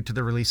them due to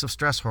the release of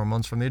stress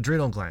hormones from the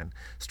adrenal gland.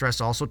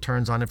 Stress also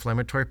turns on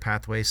inflammatory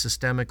pathways,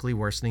 systemically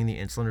worsening the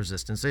insulin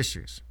resistance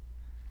issues.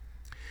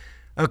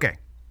 Okay,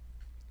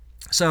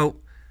 so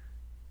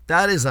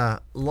that is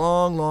a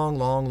long,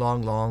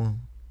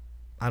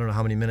 I don't know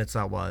how many minutes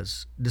that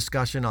was,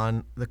 discussion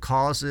on the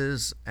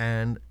causes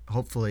and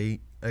hopefully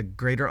a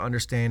greater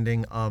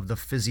understanding of the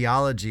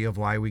physiology of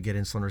why we get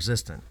insulin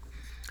resistant.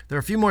 There are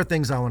a few more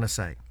things I want to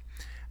say.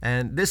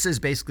 And this is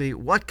basically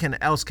what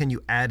else can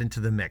you add into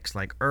the mix,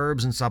 like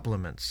herbs and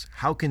supplements?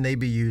 How can they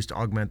be used to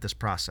augment this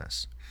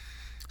process?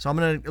 So I'm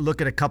going to look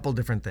at a couple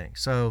different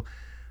things. So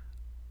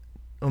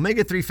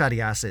omega-3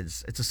 fatty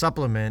acids, it's a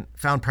supplement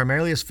found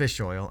primarily as fish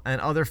oil and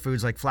other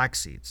foods like flax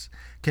seeds,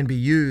 can be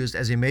used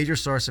as a major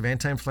source of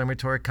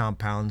anti-inflammatory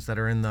compounds that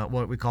are in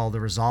what we call the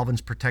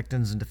resolvins,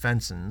 protectins, and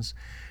defensins.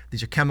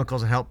 These are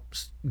chemicals that help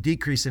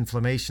decrease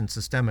inflammation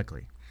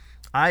systemically.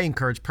 I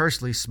encourage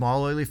personally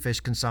small oily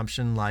fish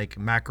consumption like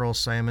mackerel,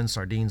 salmon,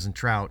 sardines, and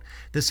trout.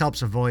 This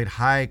helps avoid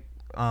high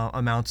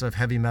amounts of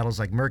heavy metals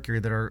like mercury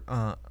that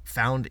are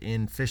found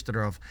in fish that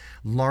are of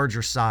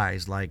larger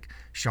size like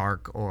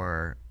shark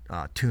or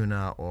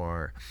tuna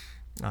or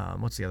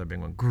what's the other big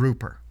one?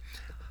 Grouper.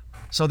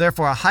 So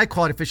therefore, a high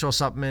quality fish oil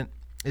supplement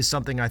is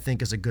something I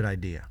think is a good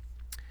idea.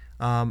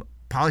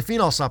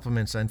 Polyphenol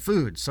supplements and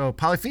foods. So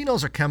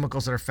polyphenols are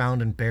chemicals that are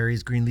found in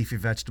berries, green leafy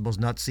vegetables,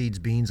 nuts, seeds,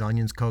 beans,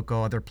 onions,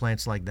 cocoa, other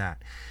plants like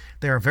that.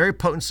 They are very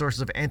potent sources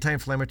of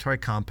anti-inflammatory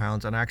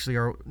compounds and actually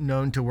are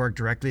known to work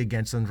directly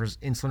against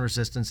insulin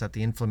resistance at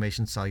the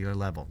inflammation cellular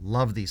level.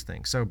 Love these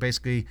things. So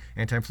basically,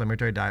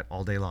 anti-inflammatory diet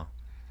all day long.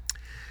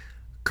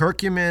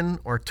 Curcumin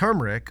or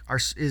turmeric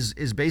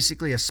is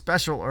basically a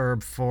special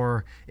herb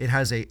for, it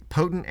has a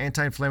potent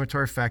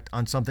anti-inflammatory effect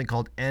on something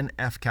called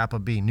NF-kappa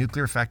B,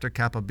 nuclear factor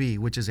kappa B,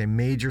 which is a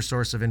major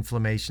source of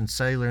inflammation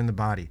cellular in the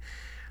body.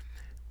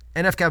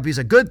 NF-kappa B is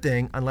a good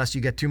thing unless you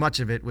get too much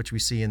of it, which we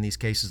see in these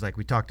cases like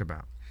we talked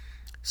about.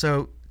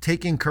 So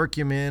taking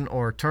curcumin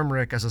or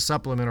turmeric as a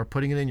supplement or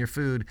putting it in your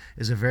food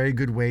is a very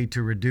good way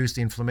to reduce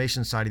the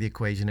inflammation side of the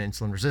equation and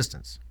insulin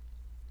resistance.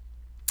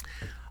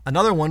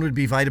 Another one would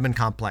be vitamin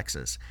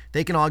complexes.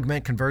 They can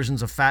augment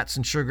conversions of fats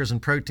and sugars and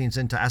proteins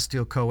into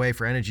acetyl-CoA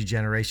for energy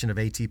generation of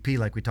ATP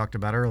like we talked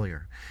about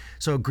earlier.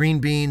 So green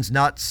beans,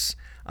 nuts,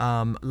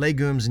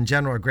 legumes in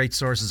general are great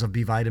sources of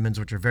B vitamins,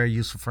 which are very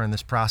useful for in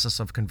this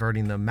process of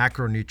converting the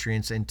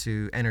macronutrients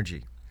into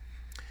energy.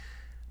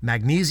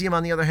 Magnesium,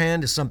 on the other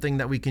hand, is something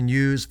that we can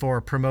use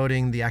for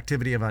promoting the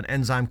activity of an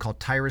enzyme called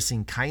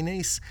tyrosine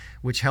kinase,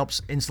 which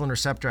helps insulin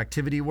receptor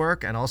activity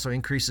work and also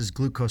increases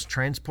glucose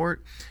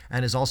transport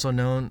and is also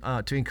known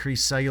to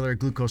increase cellular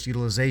glucose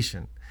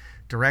utilization,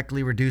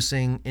 directly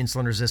reducing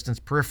insulin resistance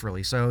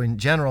peripherally. So in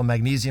general,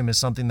 magnesium is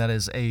something that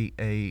is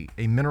a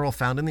mineral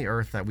found in the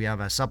earth that we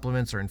have as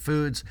supplements or in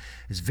foods,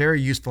 is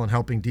very useful in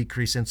helping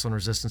decrease insulin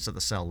resistance at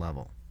the cell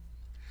level.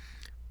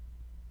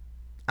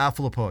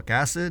 Alpha-lipoic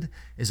acid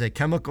is a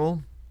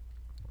chemical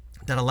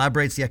that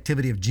elaborates the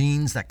activity of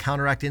genes that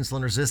counteract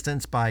insulin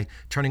resistance by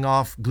turning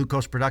off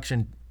glucose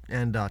production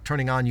and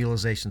turning on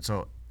utilization.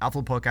 So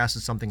alpha-lipoic acid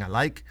is something I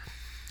like.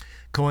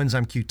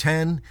 Coenzyme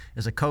Q10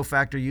 is a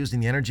cofactor used in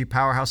the energy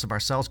powerhouse of our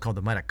cells called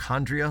the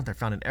mitochondria. They're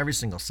found in every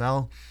single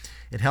cell.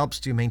 It helps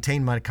to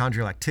maintain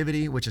mitochondrial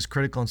activity, which is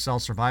critical in cell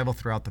survival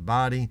throughout the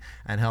body,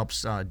 and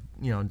helps,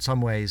 in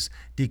some ways,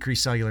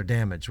 decrease cellular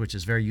damage, which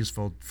is very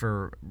useful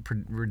for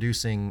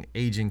reducing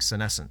aging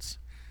senescence.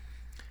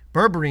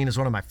 Berberine is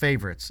one of my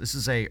favorites. This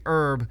is a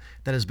herb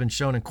that has been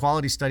shown in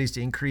quality studies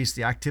to increase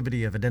the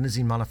activity of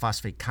adenosine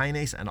monophosphate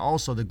kinase and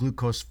also the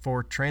glucose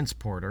 4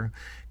 transporter,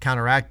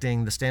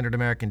 counteracting the standard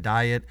American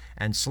diet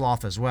and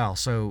sloth as well.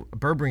 So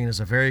berberine is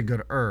a very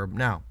good herb.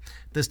 Now,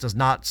 this does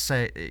not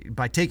say,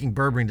 by taking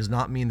berberine does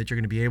not mean that you're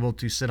going to be able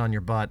to sit on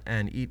your butt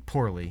and eat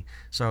poorly.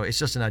 So it's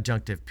just an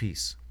adjunctive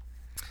piece.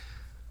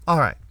 All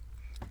right.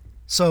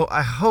 So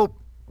I hope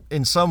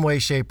in some way,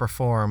 shape, or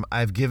form,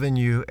 I've given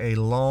you a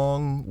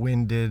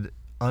long-winded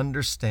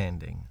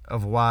understanding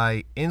of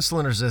why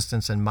insulin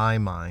resistance, in my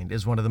mind,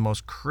 is one of the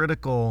most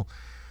critical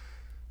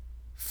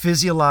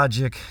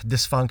physiologic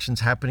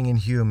dysfunctions happening in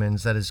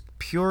humans that is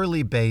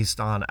purely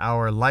based on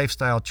our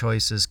lifestyle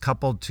choices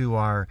coupled to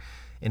our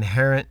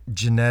inherent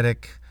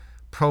genetic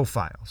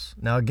profiles.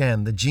 Now,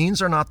 again, the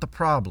genes are not the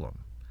problem.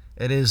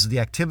 It is the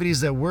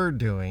activities that we're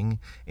doing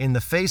in the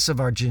face of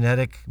our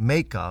genetic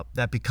makeup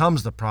that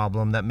becomes the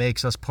problem that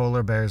makes us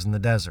polar bears in the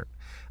desert.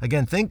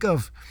 Again, think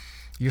of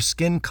your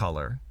skin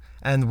color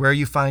and where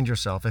you find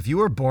yourself. If you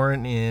were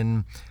born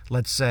in,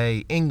 let's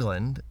say,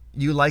 England,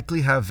 you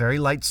likely have very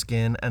light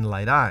skin and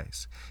light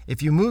eyes.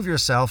 If you move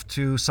yourself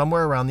to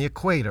somewhere around the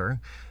equator,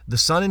 the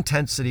sun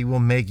intensity will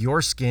make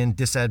your skin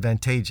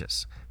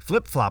disadvantageous.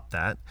 Flip-flop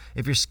that.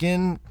 If your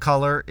skin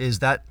color is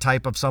that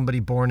type of somebody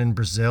born in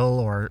Brazil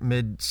or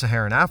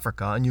mid-Saharan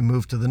Africa and you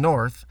move to the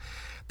north,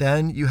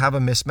 then you have a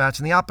mismatch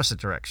in the opposite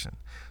direction.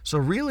 So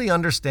really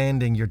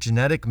understanding your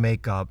genetic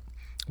makeup,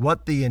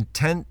 what the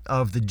intent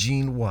of the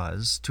gene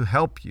was to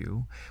help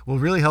you, will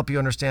really help you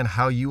understand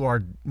how you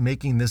are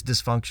making this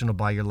dysfunctional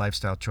by your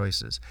lifestyle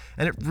choices.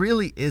 And it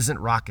really isn't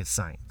rocket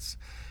science.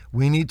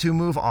 We need to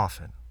move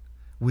often.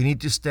 We need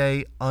to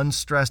stay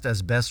unstressed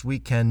as best we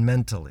can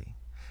mentally.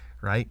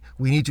 Right?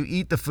 We need to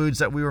eat the foods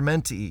that we were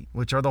meant to eat,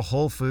 which are the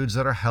whole foods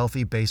that are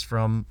healthy based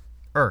from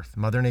Earth,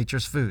 Mother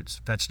Nature's foods,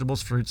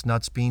 vegetables, fruits,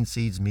 nuts, beans,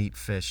 seeds, meat,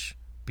 fish,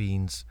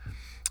 beans.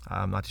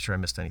 I'm not sure I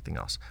missed anything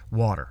else.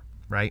 Water,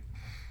 right?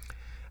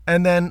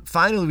 And then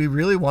finally, we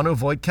really want to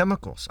avoid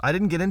chemicals. I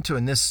didn't get into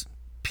in this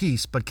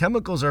piece, but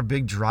chemicals are a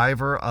big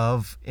driver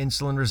of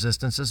insulin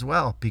resistance as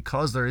well,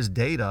 because there is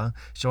data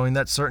showing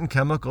that certain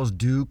chemicals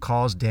do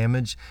cause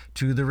damage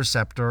to the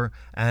receptor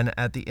and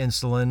at the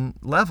insulin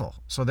level.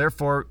 So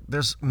therefore,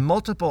 there's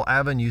multiple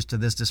avenues to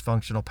this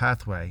dysfunctional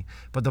pathway,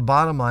 but the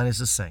bottom line is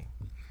the same.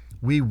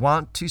 We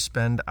want to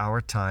spend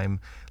our time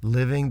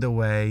living the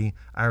way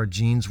our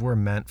genes were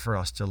meant for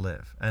us to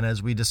live. And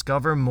as we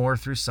discover more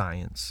through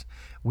science,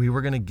 we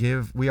are going to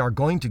give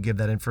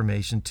that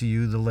information to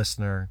you, the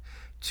listener,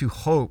 to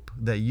hope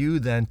that you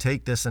then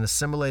take this and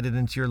assimilate it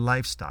into your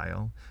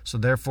lifestyle, so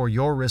therefore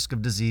your risk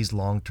of disease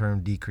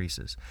long-term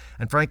decreases.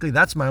 And frankly,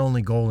 that's my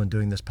only goal in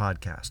doing this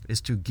podcast, is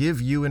to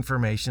give you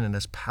information in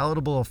as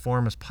palatable a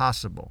form as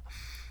possible.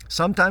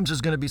 Sometimes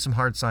there's going to be some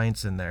hard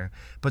science in there,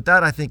 but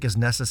that I think is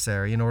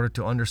necessary in order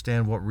to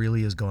understand what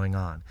really is going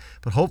on.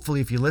 But hopefully,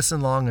 if you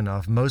listen long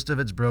enough, most of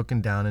it's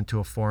broken down into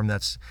a form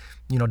that's,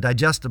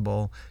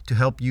 digestible to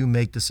help you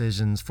make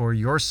decisions for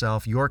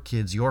yourself, your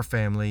kids, your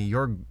family,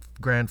 your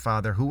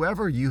grandfather,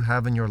 whoever you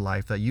have in your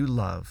life that you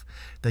love,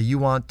 that you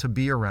want to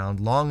be around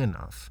long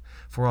enough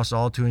for us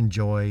all to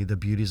enjoy the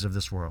beauties of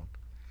this world.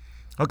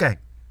 Okay,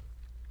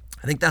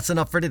 I think that's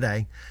enough for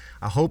today.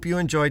 I hope you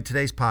enjoyed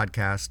today's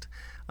podcast.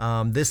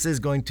 This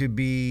is going to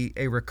be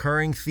a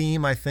recurring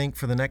theme, I think,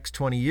 for the next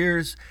 20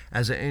 years.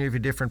 As I interview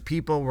different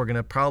people, we're going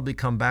to probably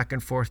come back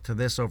and forth to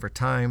this over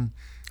time.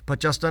 But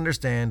just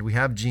understand, we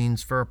have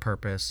genes for a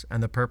purpose,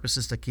 and the purpose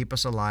is to keep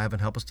us alive and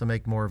help us to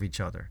make more of each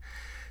other.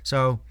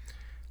 So,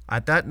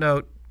 at that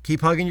note,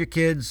 keep hugging your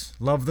kids,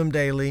 love them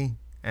daily,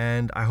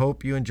 and I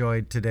hope you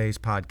enjoyed today's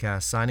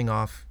podcast. Signing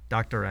off,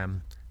 Dr.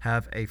 M.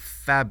 Have a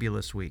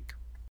fabulous week.